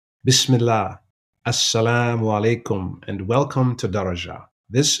Bismillah, Assalamu alaikum, and welcome to Daraja.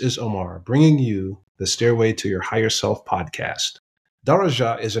 This is Omar bringing you the Stairway to Your Higher Self podcast.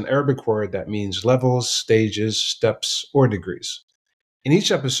 Daraja is an Arabic word that means levels, stages, steps, or degrees. In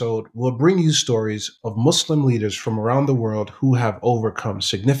each episode, we'll bring you stories of Muslim leaders from around the world who have overcome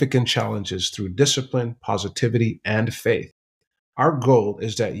significant challenges through discipline, positivity, and faith. Our goal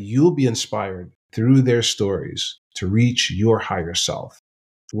is that you'll be inspired through their stories to reach your higher self.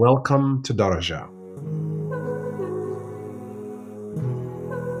 Welcome to Daraja.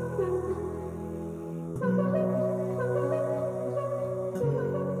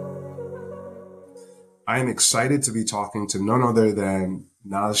 I am excited to be talking to none other than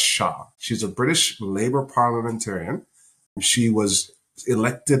Naz Shah. She's a British Labour parliamentarian. She was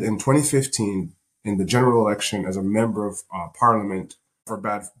elected in 2015 in the general election as a member of parliament for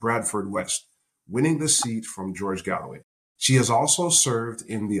Bradford West, winning the seat from George Galloway. She has also served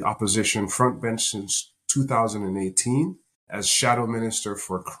in the opposition front bench since 2018 as Shadow Minister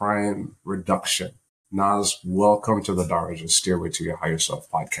for Crime Reduction. Naz, welcome to the Daraja Stairway to Your Higher Self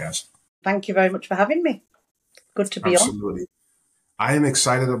podcast. Thank you very much for having me. Good to be on. Absolutely. I am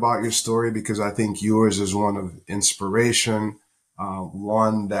excited about your story because I think yours is one of inspiration,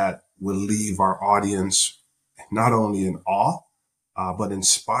 one that will leave our audience not only in awe, but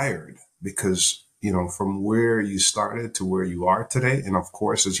inspired because, from where you started to where you are today. And of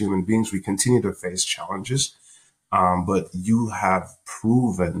course, as human beings, we continue to face challenges. But you have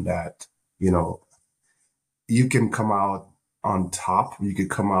proven that, you can come out on top, you could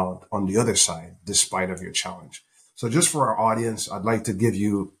come out on the other side despite of your challenge. So just for our audience, I'd like to give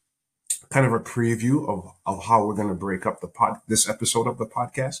you kind of a preview of how we're going to break up this episode of the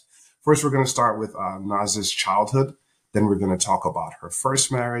podcast. First, we're going to start with Naz's childhood. Then we're going to talk about her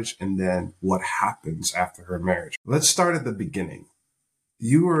first marriage and then what happens after her marriage. Let's start at the beginning.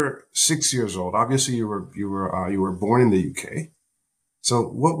 You were 6 years old. Obviously, you were born in the UK. So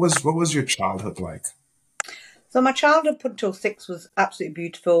what was your childhood like? So my childhood up until 6 was absolutely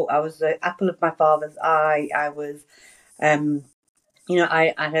beautiful. I was the apple of my father's eye. I was,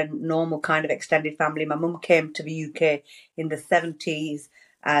 I had a normal kind of extended family. My mum came to the UK in the 70s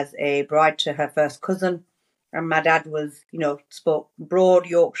as a bride to her first cousin. And my dad was, spoke broad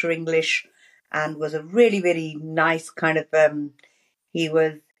Yorkshire English and was a really, really nice kind of,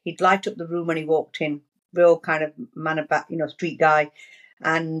 he'd light up the room when he walked in, real kind of man about, street guy.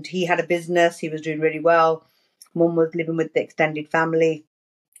 And he had a business. He was doing really well. Mum was living with the extended family.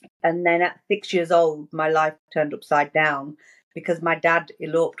 And then at 6 years old, my life turned upside down because my dad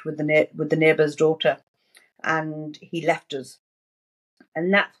eloped with the neighbour's daughter and he left us.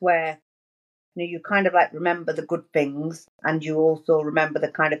 And that's where, you kind of like remember the good things and you also remember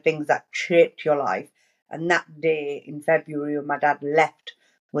the kind of things that shaped your life. And that day in February when my dad left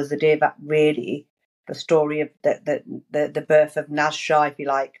was the day that really the story of the birth of Naz Shah, if you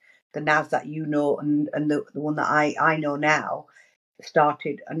like, the Naz that you know and the one that I know now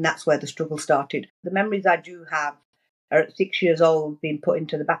started. And that's where the struggle started. The memories I do have are at 6 years old being put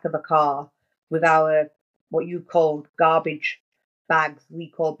into the back of a car with our, what you called garbage bags, we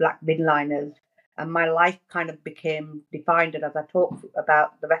call black bin liners. And my life kind of became defined. And as I talk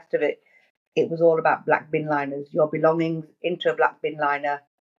about the rest of it, it was all about black bin liners, your belongings into a black bin liner,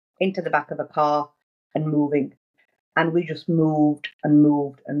 into the back of a car and moving. And we just moved and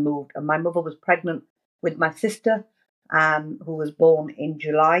moved and moved. And my mother was pregnant with my sister, who was born in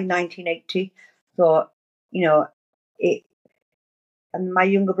July 1980. So, it. And my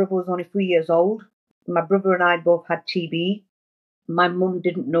younger brother was only 3 years old. My brother and I both had TB. My mum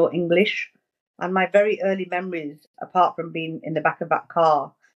didn't know English. And my very early memories, apart from being in the back of that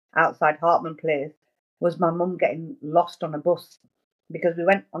car outside Hartman Place, was my mum getting lost on a bus because we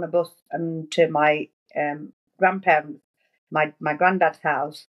went on a bus and to my grandparents, my granddad's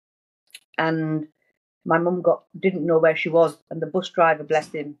house, and my mum didn't know where she was, and the bus driver,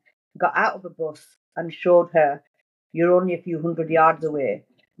 bless him, got out of the bus and showed her, "You're only a few hundred yards away."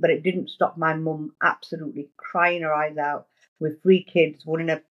 But it didn't stop my mum absolutely crying her eyes out with 3 kids, one in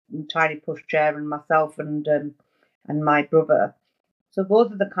a tiny pushchair, and myself and my brother. So those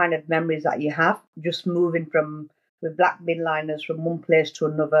are the kind of memories that you have, just moving with black bin liners from one place to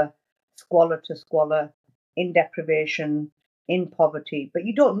another, squalor to squalor, in deprivation, in poverty. But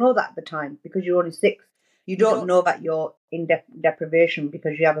you don't know that at the time because you're only 6. You don't know that you're in deprivation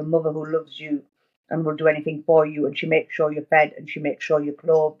because you have a mother who loves you and will do anything for you, and she makes sure you're fed and she makes sure you're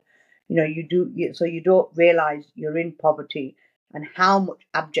clothed. So you don't realize you're in poverty and how much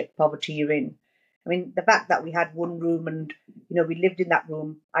abject poverty you're in. I mean, the fact that we had one room and, we lived in that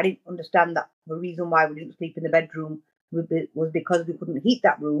room, I didn't understand that the reason why we didn't sleep in the bedroom was because we couldn't heat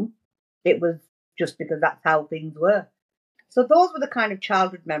that room. It was just because that's how things were. So those were the kind of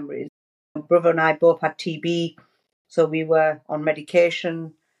childhood memories. My brother and I both had TB, so we were on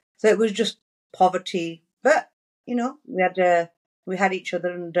medication. So it was just poverty. But we had each other,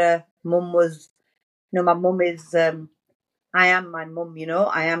 and mum was, my mum is. I am my mum.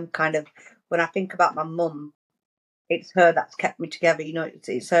 I am kind of, when I think about my mum, it's her that's kept me together.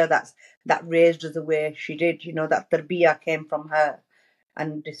 It's her that raised us the way she did. That tarbiyah came from her,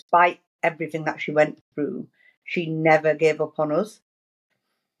 and despite everything that she went through, she never gave up on us.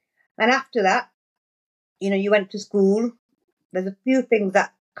 And after that, you went to school. There's a few things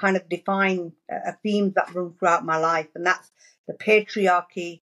that kind of define a theme that run throughout my life, and that's the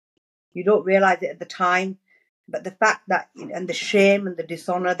patriarchy. You don't realize it at the time, but the fact that, and the shame and the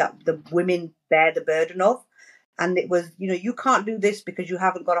dishonor that the women bear the burden of. And it was, you can't do this because you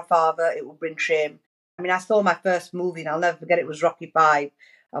haven't got a father. It will bring shame. I mean, I saw my first movie, and I'll never forget, it was Rocky Five.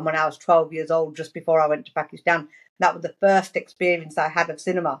 And when I was 12 years old, just before I went to Pakistan, that was the first experience I had of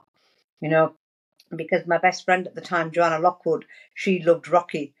cinema, you know, because my best friend at the time, Joanna Lockwood, she loved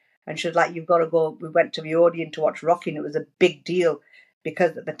Rocky. And she was like, you've got to go. We went to the Odeon to watch Rocky, and it was a big deal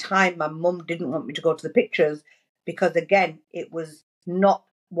because at the time my mum didn't want me to go to the pictures because, again, it was not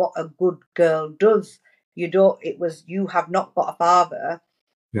what a good girl does. You have not got a father,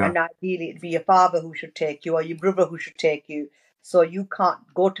 Yeah. and ideally it'd be your father who should take you or your brother who should take you. So you can't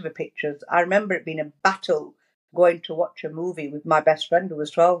go to the pictures. I remember it being a battle going to watch a movie with my best friend who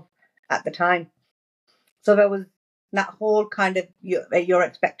was 12 at the time. So there was that whole kind of your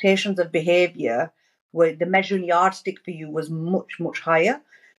expectations of behaviour, where the measuring yardstick for you was much, much higher,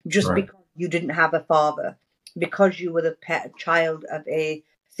 just Right. because you didn't have a father, because you were the child of a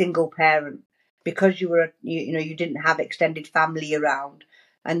single parent, because you didn't have extended family around,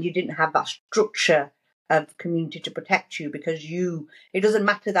 and you didn't have that structure of community to protect you. Because it doesn't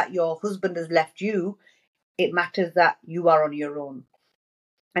matter that your husband has left you; it matters that you are on your own,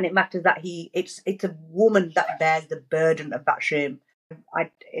 and it matters that it's a woman that bears the burden of that shame.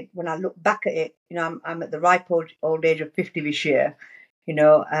 When I look back at it, I'm at the ripe old age of 50 this year,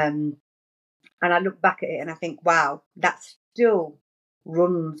 and I look back at it and I think, wow, that still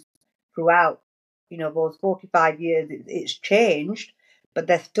runs throughout, those 45 years. It's changed, but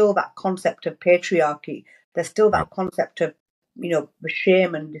there's still that concept of patriarchy. There's still Right. that concept of, the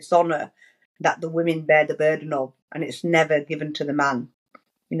shame and dishonor that the women bear the burden of, and it's never given to the man.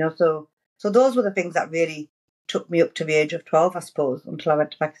 So those were the things that really took me up to the age of 12, I suppose, until I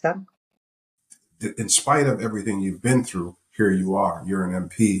went to Pakistan. In spite of everything you've been through, here you are. You're an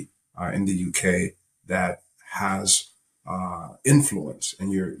MP in the UK that has influence,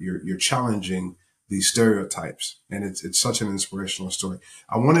 and you're challenging these stereotypes, and it's such an inspirational story.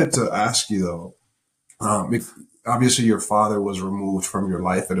 I wanted to ask you though, obviously your father was removed from your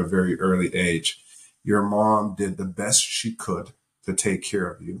life at a very early age. Your mom did the best she could to take care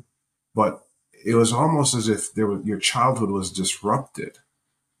of you, but it was almost as if your childhood was disrupted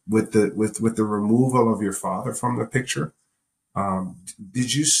with the removal of your father from the picture. Um,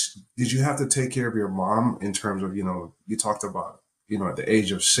 did you have to take care of your mom in terms of, you talked about, at the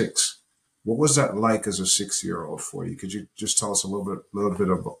age of 6? What was that like as a 6-year old for you? Could you just tell us a little bit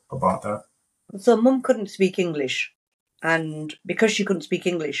about that? So mum couldn't speak English, and because she couldn't speak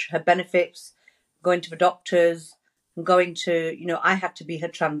English, her benefits, going to the doctors, going to, I had to be her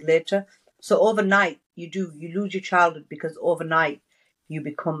translator. So overnight, you lose your childhood because overnight you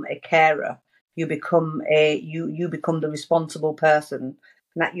become a carer. You become the responsible person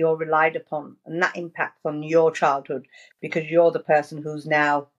that you're relied upon, and that impacts on your childhood because you're the person who's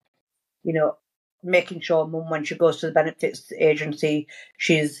now, making sure mum, when she goes to the benefits agency,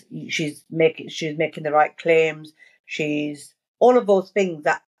 she's making the right claims. She's all of those things.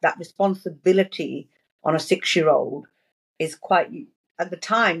 That responsibility on a 6-year-old is quite. At the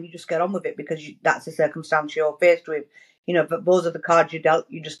time, you just get on with it because that's the circumstance you're faced with. But those are the cards you dealt.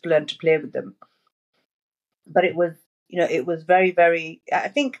 You just learn to play with them. But it was very, very. I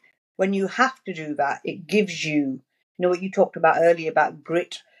think when you have to do that, it gives you, what you talked about earlier about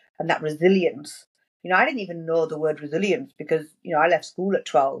grit and that resilience. I didn't even know the word resilience because I left school at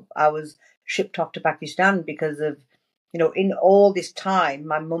 12. I was shipped off to Pakistan because of, in all this time,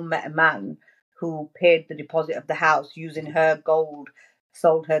 my mum met a man who paid the deposit of the house using her gold,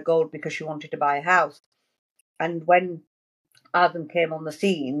 sold her gold because she wanted to buy a house. And when Adam came on the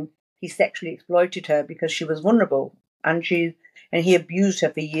scene, he sexually exploited her because she was vulnerable, and he abused her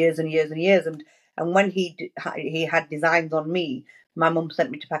for years and years and years. And when he had designs on me, my mum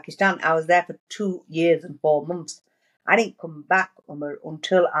sent me to Pakistan. I was there for 2 years and 4 months. I didn't come back, Umar,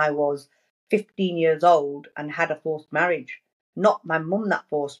 until I was 15 years old and had a forced marriage. Not my mum that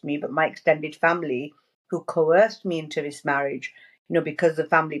forced me, but my extended family who coerced me into this marriage, because of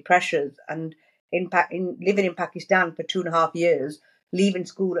family pressures. And in living in Pakistan for 2.5 years, leaving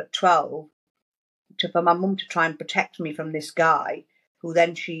school at 12 for my mum to try and protect me from this guy, who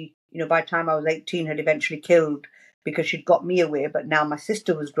then she, by the time I was 18, had eventually killed because she'd got me away. But now my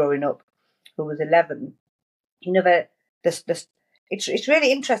sister was growing up, who was 11. The it's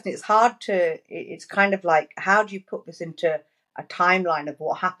really interesting. It's hard to. It's kind of like, how do you put this into a timeline of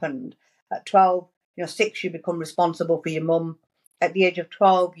what happened at 12? 6, you become responsible for your mum. At the age of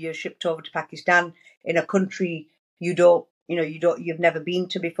 12, you're shipped over to Pakistan in a country you've never been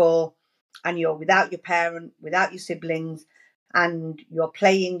to before, and you're without your parent, without your siblings, and you're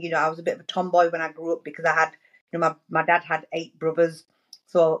playing. I was a bit of a tomboy when I grew up because I had, my dad had 8 brothers,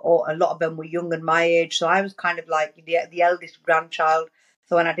 so or a lot of them were younger than my age. So I was kind of like the eldest grandchild.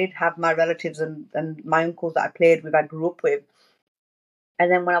 So when I did have my relatives and my uncles that I played with, I grew up with.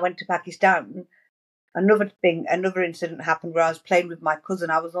 And then when I went to Pakistan, another incident happened where I was playing with my cousin.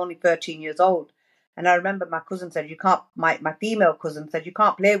 I was only 13 years old. And I remember my cousin said, you can't, my female cousin said, you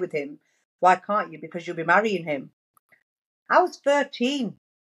can't play with him. Why can't you? Because you'll be marrying him. I was 13.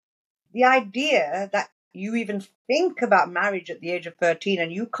 The idea that you even think about marriage at the age of 13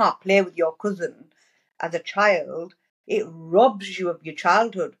 and you can't play with your cousin as a child, it robs you of your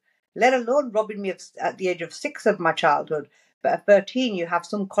childhood, let alone robbing me at the age of 6 of my childhood. But at 13, you have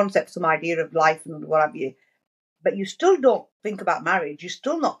some concept, some idea of life and what have you. But you still don't think about marriage. You're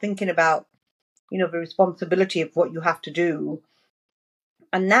still not thinking about, the responsibility of what you have to do.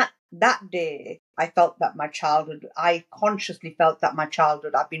 And that day, I felt that I consciously felt that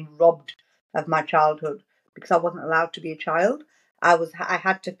I've been robbed of my childhood because I wasn't allowed to be a child. I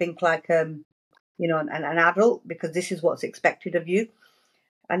had to think like, an adult, because this is what's expected of you.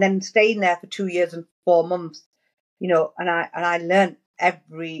 And then staying there for 2 years and 4 months, and I learned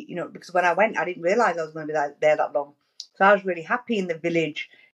because when I went, I didn't realize I was going to be there that long. So I was really happy in the village.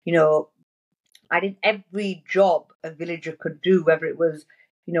 I did every job a villager could do, whether it was,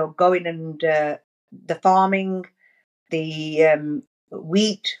 going and the farming, the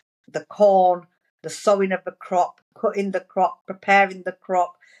wheat, the corn, the sowing of the crop, cutting the crop, preparing the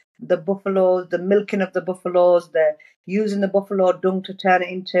crop, the buffaloes, the milking of the buffaloes, the using the buffalo dung to turn it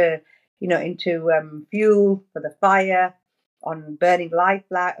into fuel for the fire, on burning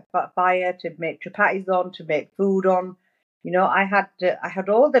fire to make chapatis on, to make food on. I had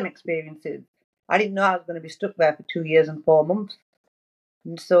all them experiences. I didn't know I was going to be stuck there for 2 years and 4 months.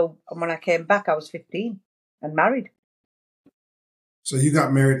 And so when I came back, I was 15 and married. So you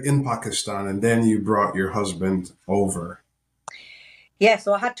got married in Pakistan and then you brought your husband over. Yeah,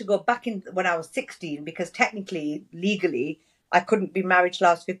 so I had to go back in when I was 16 because technically, legally, I couldn't be married till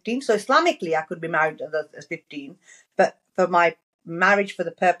I was 15. So Islamically, I could be married as 15. But for my marriage, for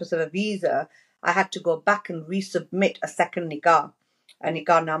the purpose of a visa, I had to go back and resubmit a second nikah, a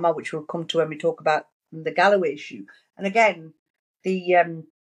nikah nama, which we'll come to when we talk about the Galloway issue. And again, the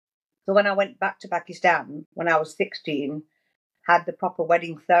so when I went back to Pakistan when I was 16, had the proper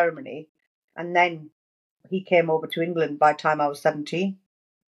wedding ceremony, and then he came over to England by the time I was 17,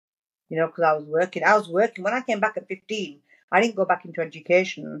 because I was working. I was working. When I came back at 15, I didn't go back into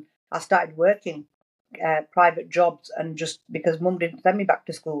education. I started working private jobs, and just because mum didn't send me back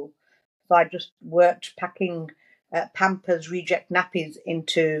to school. So I just worked packing Pampers reject nappies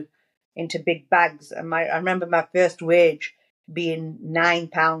into big bags. And I remember my first wage being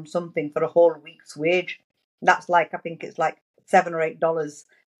 £9 something for a whole week's wage. That's like, I think it's like $7 or $8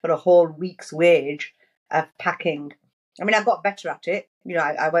 for a whole week's wage of packing. I mean, I got better at it.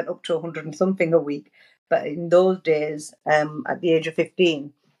 I went up to 100 and something a week. But in those days, at the age of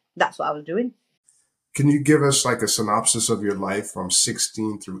 15, that's what I was doing. Can you give us like a synopsis of your life from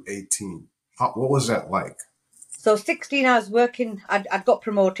 16 through 18? What was that like? So 16, I was working, I'd got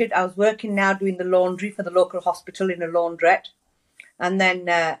promoted. I was working now doing the laundry for the local hospital in a laundrette. And then,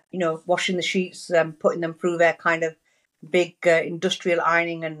 washing the sheets, putting them through their kind of big industrial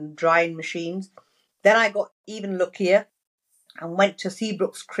ironing and drying machines. Then I got even luckier and went to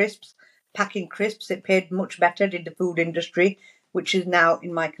Seabrooks Crisps, packing crisps. It paid much better, did the food industry, which is now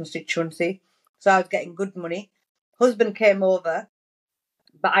in my constituency. So I was getting good money. Husband came over,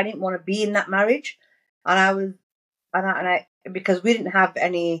 but I didn't want to be in that marriage. And I was, and I because we didn't have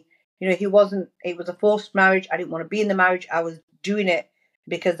any, he wasn't, it was a forced marriage. I didn't want to be in the marriage. I was doing it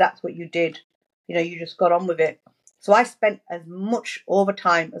because that's what you did. You just got on with it. So I spent as much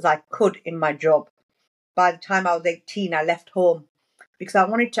overtime as I could in my job. By the time I was 18, I left home because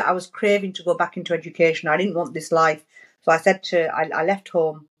I was craving to go back into education. I didn't want this life. So I left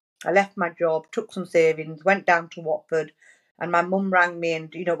home. I left my job, took some savings, went down to Watford, and my mum rang me,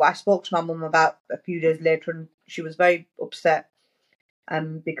 and I spoke to my mum about a few days later, and she was very upset,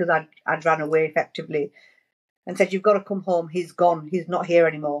 because I'd ran away effectively, and said, "You've got to come home. He's gone. He's not here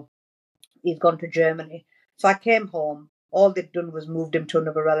anymore. He's gone to Germany." So I came home. All they'd done was moved him to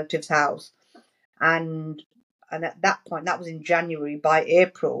another relative's house, and at that point, that was in January. By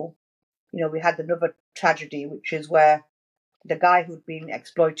April, we had another tragedy, which is where the guy who'd been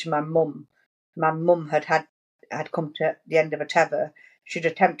exploiting my mum had come to the end of a tether. She'd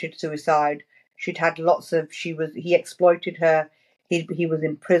attempted suicide. She'd had he exploited her. He was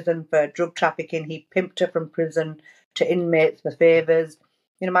in prison for drug trafficking. He pimped her from prison to inmates for favours.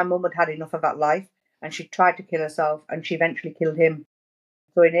 My mum had had enough of that life, and she tried to kill herself, and she eventually killed him.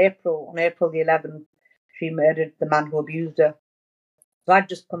 So on April the 11th, she murdered the man who abused her. So I'd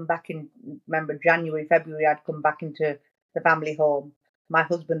just come back remember January, February, I'd come back into the family home. My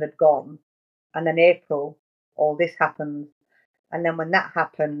husband had gone. And then April, all this happened. And then when that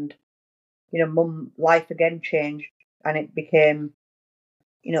happened, mum life again changed. And it became,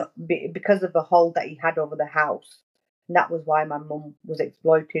 because of the hold that he had over the house. And that was why my mum was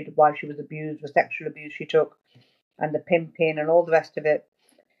exploited, why she was abused, the sexual abuse she took, and the pimping and all the rest of it.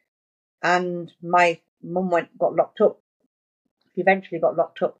 And my mum got locked up. She eventually got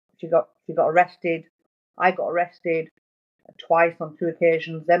locked up. She got arrested. I got arrested twice on two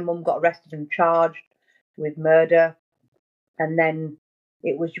occasions. Then mum got arrested and charged with murder. And then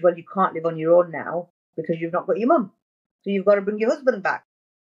it was, well, you can't live on your own now because you've not got your mum. So you've got to bring your husband back.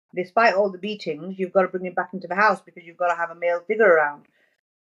 Despite all the beatings, you've got to bring him back into the house because you've got to have a male figure around.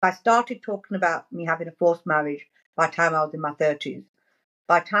 I started talking about me having a forced marriage by the time I was in my 30s.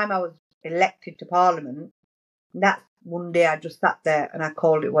 By the time I was elected to Parliament, that one day I just sat there and I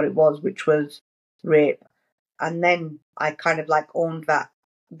called it what it was, which was rape. And then I kind of owned that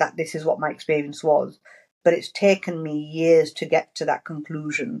this is what my experience was. But it's taken me years to get to that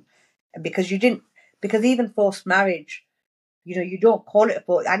conclusion because even forced marriage, you don't call it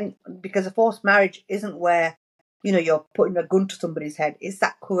because a forced marriage isn't where, you're putting a gun to somebody's head. It's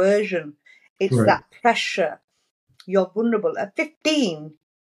that coercion. It's Right. that pressure. You're vulnerable. At 15,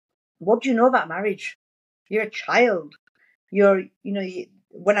 what do you know about marriage? You're a child.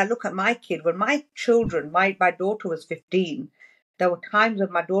 When I look at my kid, when my children, my daughter was 15, there were times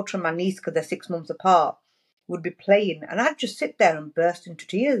when my daughter and my niece, because they're 6 months apart, would be playing, and I'd just sit there and burst into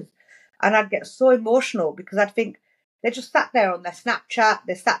tears. And I'd get so emotional because I'd think, they just sat there on their Snapchat,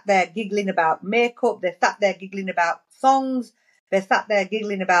 they sat there giggling about makeup, they sat there giggling about songs, they sat there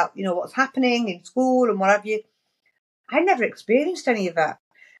giggling about, what's happening in school and what have you. I never experienced any of that.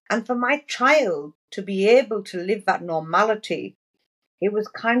 And for my child to be able to live that normality, it was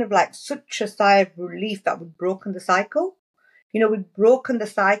kind of like such a sigh of relief that we'd broken the cycle. We'd broken the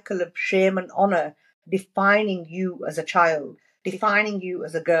cycle of shame and honor defining you as a child, defining you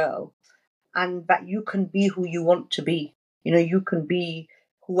as a girl, and that you can be who you want to be. You can be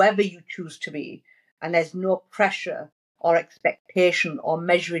whoever you choose to be, and there's no pressure or expectation or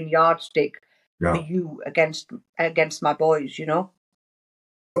measuring yardstick for Yeah. you against my boys.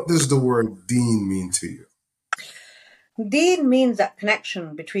 What does the word deen mean to you? Deen means that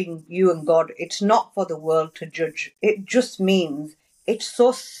connection between you and God. It's not for the world to judge. It just means it's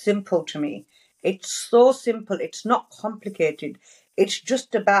so simple to me. It's so simple. It's not complicated. It's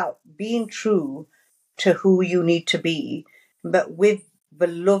just about being true to who you need to be, but with the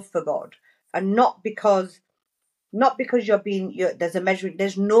love for God. And not because there's a measuring,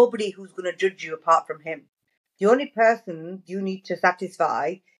 there's nobody who's going to judge you apart from Him. The only person you need to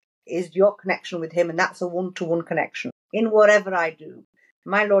satisfy is your connection with Him, and that's a one-to-one connection. In whatever I do,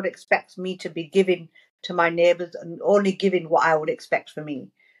 my Lord expects me to be giving to my neighbours and only giving what I would expect for me.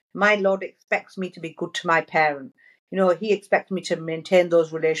 My Lord expects me to be good to my parent. He expects me to maintain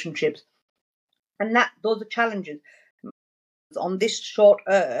those relationships, and those are challenges on this short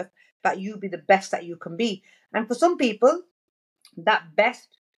earth, that you be the best that you can be. And for some people, that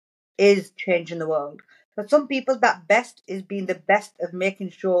best is changing the world. For some people, that best is being the best of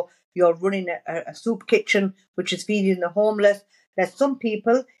making sure you're running a soup kitchen, which is feeding the homeless. There's some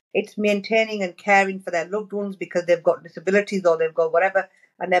people, it's maintaining and caring for their loved ones because they've got disabilities or they've got whatever,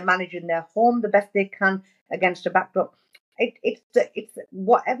 and they're managing their home the best they can against a backdrop. It's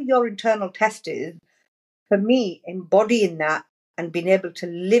whatever your internal test is. For me, embodying that and being able to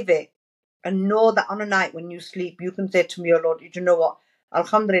live it and know that on a night when you sleep, you can say to me, "Oh Lord, you know what?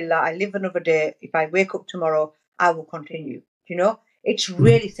 Alhamdulillah, I live another day. If I wake up tomorrow, I will continue." It's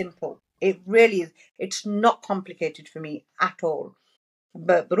really simple. It really is. It's not complicated for me at all.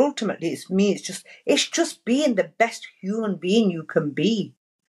 But ultimately, it's me. It's just being the best human being you can be.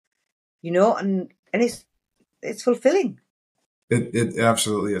 and it's fulfilling. It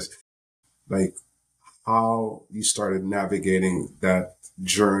absolutely is. Like how you started navigating that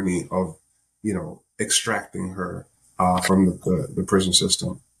journey of, extracting her from the prison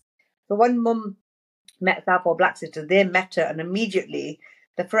system. So when Mum met Southall Black Sisters, they met her, and immediately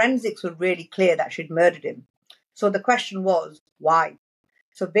the forensics were really clear that she'd murdered him. So the question was, why?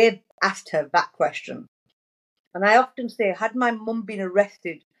 So they asked her that question. And I often say, had my mum been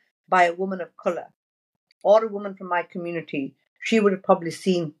arrested by a woman of colour or a woman from my community, she would have probably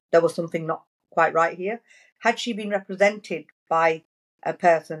seen there was something not quite right here. Had she been represented by a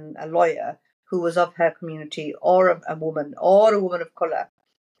person, a lawyer, who was of her community or a woman of colour,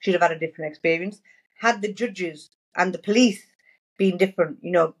 she'd have had a different experience. Had the judges and the police been different,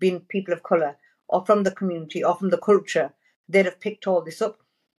 being people of colour or from the community or from the culture, they'd have picked all this up.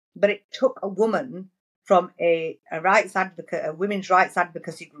 But it took a woman from a rights advocate, a women's rights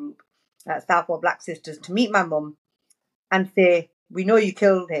advocacy group, Southall Black Sisters, to meet my mum and say, we know you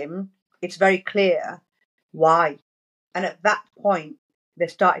killed him. It's very clear why. And at that point, they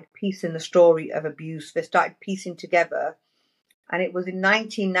started piecing the story of abuse. They started piecing together. And it was in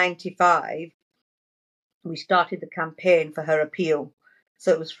 1995 we started the campaign for her appeal.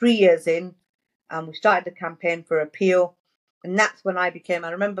 So it was 3 years in, and we started the campaign for appeal. And that's when I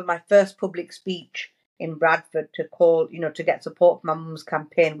remember my first public speech in Bradford to call, to get support for my mum's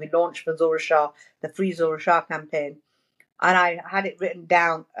campaign. We launched for Zora Shah, the Free Zora Shah campaign. And I had it written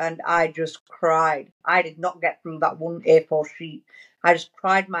down and I just cried. I did not get through that one A4 sheet. I just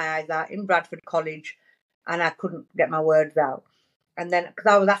cried my eyes out in Bradford College and I couldn't get my words out. And then,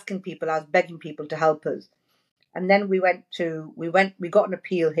 because I was asking people, I was begging people to help us. And then we got an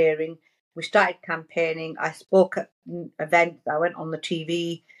appeal hearing. We started campaigning. I spoke at events. I went on the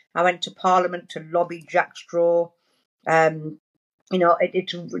TV. I went to Parliament to lobby Jack Straw. It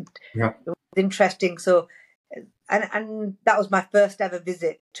Yeah. was interesting. So, and that was my first ever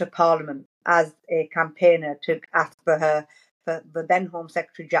visit to Parliament as a campaigner to ask for the then Home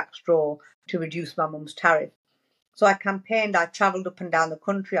Secretary Jack Straw to reduce my mum's tariff. So I campaigned. I travelled up and down the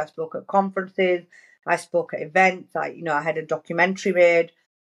country. I spoke at conferences. I spoke at events. I had a documentary made.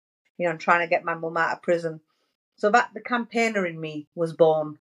 I'm trying to get my mum out of prison. So that the campaigner in me was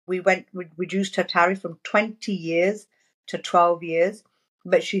born. We reduced her tariff from 20 years to 12 years,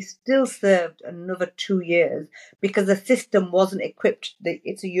 but she still served another 2 years because the system wasn't equipped.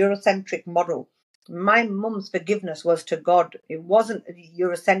 It's a Eurocentric model. My mum's forgiveness was to God. It wasn't a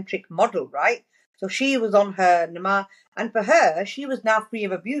Eurocentric model, right? So she was on her nama, and for her, she was now free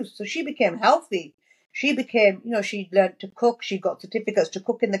of abuse. So she became healthy. She became, she learned to cook. She got certificates to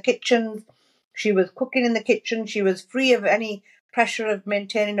cook in the kitchens. She was cooking in the kitchen. She was free of any pressure of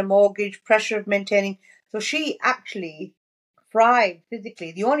maintaining a mortgage, pressure of maintaining. So she actually thrived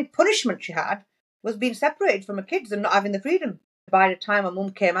physically. The only punishment she had was being separated from her kids and not having the freedom. By the time my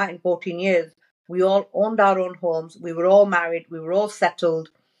mum came out in 14 years, we all owned our own homes. We were all married. We were all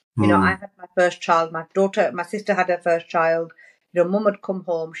settled. I had my first child. My sister had her first child. Mum had come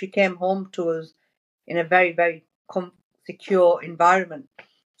home. She came home to us in a very, very secure environment.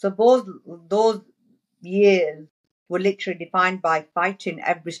 So those years were literally defined by fighting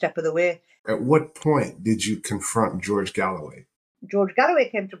every step of the way. At what point did you confront George Galloway? George Galloway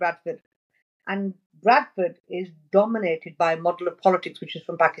came to Bradford, and Bradford is dominated by a model of politics which is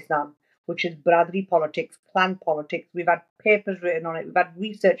from Pakistan, which is Bradri politics, clan politics. We've had papers written on it, we've had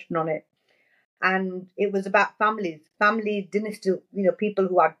research done on it, and it was about families, dynasty, people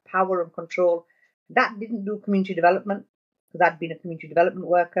who had power and control. That didn't do community development because I'd been a community development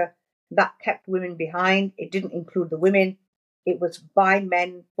worker. That kept women behind. It didn't include the women. It was by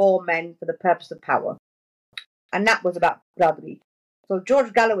men, for the purpose of power. And that was about Bradley. So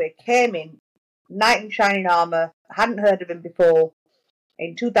George Galloway came in, knight in shining armour, hadn't heard of him before,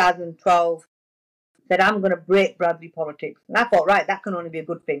 in 2012, said, I'm going to break Bradley politics. And I thought, right, that can only be a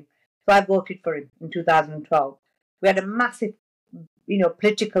good thing. So I voted for him in 2012. We had a massive,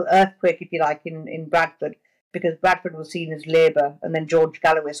 political earthquake, if you like, in Bradford, because Bradford was seen as Labour, and then George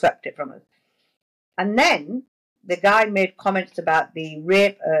Galloway swept it from us. And then the guy made comments about the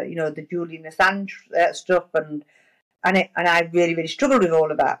rape, the Julian Assange stuff, and I really, really struggled with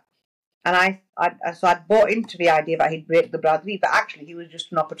all of that. And I bought into the idea that he'd break the Bradley, but actually he was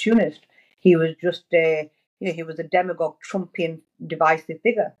just an opportunist. He was just he was a demagogue, Trumpian, divisive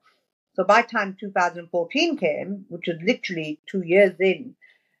figure. So by the time 2014 came, which was literally 2 years in,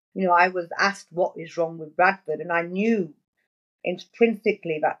 I was asked what is wrong with Bradford, and I knew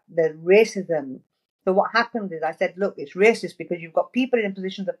intrinsically that the racism. So what happened is I said, look, it's racist because you've got people in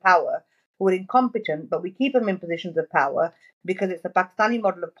positions of power who are incompetent, but we keep them in positions of power because it's the Pakistani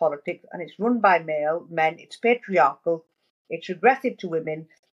model of politics and it's run by men, it's patriarchal, it's regressive to women,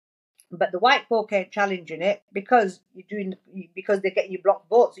 but the white folk ain't challenging it because they're getting you block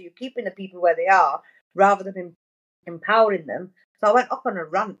votes, so you're keeping the people where they are rather than empowering them. So I went up on a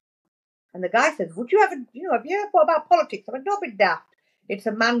rant, and the guy said, "Would you ever, have you ever thought about politics?" I went, "Don't be daft. It's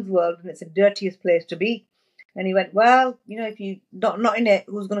a man's world, and it's the dirtiest place to be." And he went, "Well, if you not in it,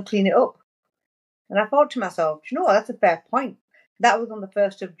 who's going to clean it up?" And I thought to myself, you know what, that's a fair point. That was on the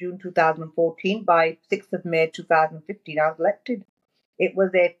 1st of June 2014. By 6th of May 2015, I was elected. It was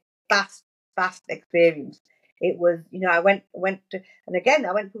a fast experience. It was, I went to, and again,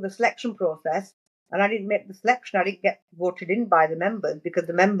 I went through the selection process, and I didn't make the selection. I didn't get voted in by the members because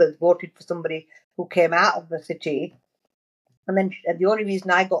the members voted for somebody who came out of the city. And then the only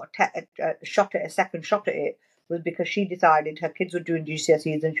reason I got a second shot at it was because she decided her kids were doing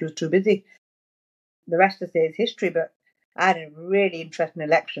GCSEs and she was too busy. The rest of the day is history, but I had a really interesting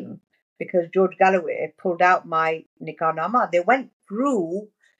election because George Galloway pulled out my Nikah-Nama.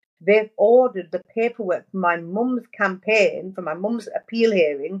 They've ordered the paperwork for my mum's campaign, for my mum's appeal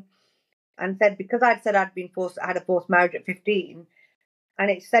hearing, and said because I'd said I had a forced marriage at 15, and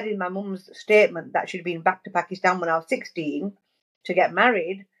it said in my mum's statement that she'd been back to Pakistan when I was 16 to get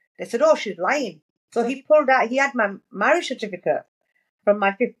married, they said, oh, she's lying. So he had my marriage certificate from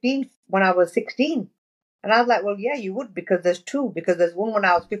my 15th when I was 16. And I was like, well, yeah, you would, because there's two, because there's one when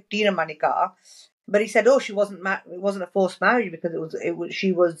I was 15 in my nikah. But he said, oh, it wasn't a forced marriage because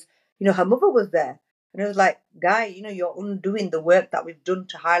she was, her mother was there. And it was like, guy, you're undoing the work that we've done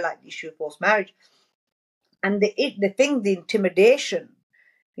to highlight the issue of forced marriage. And the intimidation,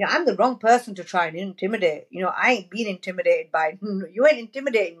 I'm the wrong person to try and intimidate. I ain't been intimidated by, you ain't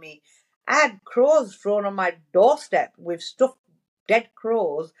intimidating me. I had crows thrown on my doorstep with stuffed dead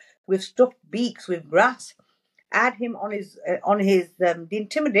crows, with stuffed beaks, with grass. I had him on his, the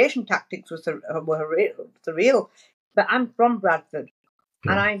intimidation tactics were surreal. But I'm from Bradford,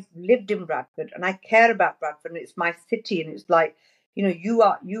 and I've lived in Bradford, and I care about Bradford, and it's my city, and it's like, you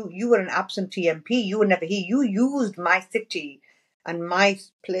were an absentee MP, you were never here. You used my city and my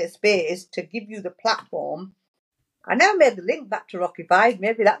space to give you the platform. I never made the link back to Rocky Five.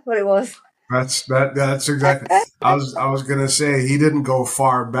 Maybe that's what it was. That's exactly. I was gonna say he didn't go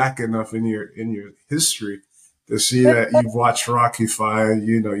far back enough in your history to see that you've watched Rocky Five.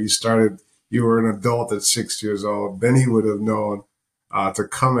 You were an adult at 6 years old. Then he would have known to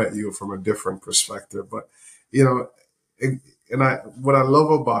come at you from a different perspective. But what I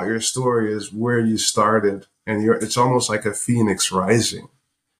love about your story is where you started, and it's almost like a phoenix rising.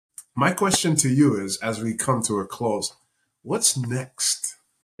 My question to you is, as we come to a close, what's next?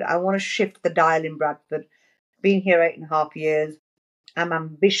 I want to shift the dial in Bradford. Been here 8.5 years. I'm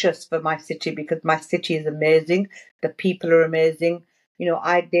ambitious for my city because my city is amazing. The people are amazing.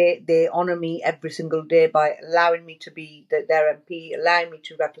 They honour me every single day by allowing me to be their MP, allowing me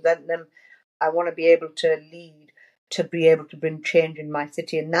to represent them. I want to be able to lead, to be able to bring change in my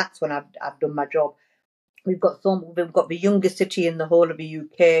city, and that's when I've done my job. We've got the youngest city in the whole of the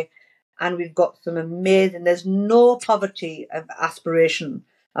UK, and we've got some amazing. There's no poverty of aspiration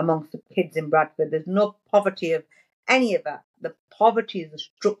amongst the kids in Bradford. There's no poverty of any of that. The poverty is the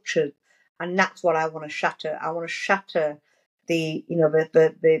structures, and that's what I want to shatter. I want to shatter the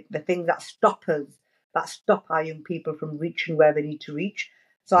things that stop us, that stop our young people from reaching where they need to reach.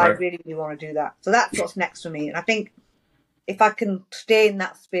 So right. I really, really want to do that. So that's what's next for me. And I think if I can stay in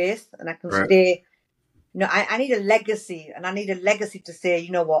that space and I can stay, I need a legacy, and I need a legacy to say,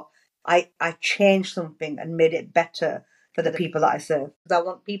 you know what, I changed something and made it better for the people that I serve. Because I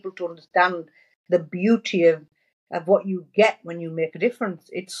want people to understand the beauty of what you get when you make a difference.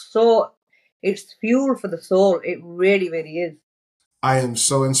 It's fuel for the soul. It really, really is. I am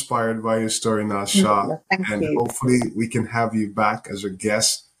so inspired by your story, Naz Shah. Thank you. Hopefully we can have you back as a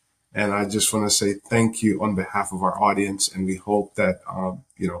guest. And I just want to say thank you on behalf of our audience. And we hope that,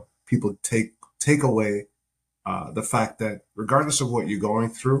 people take away the fact that regardless of what you're going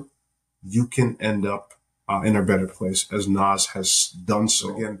through, you can end up in a better place, as Naz has done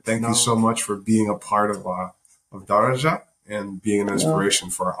so. Again, thank you so much for being a part of Daraja and being an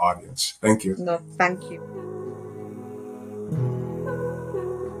inspiration for our audience. Thank you. No, thank you.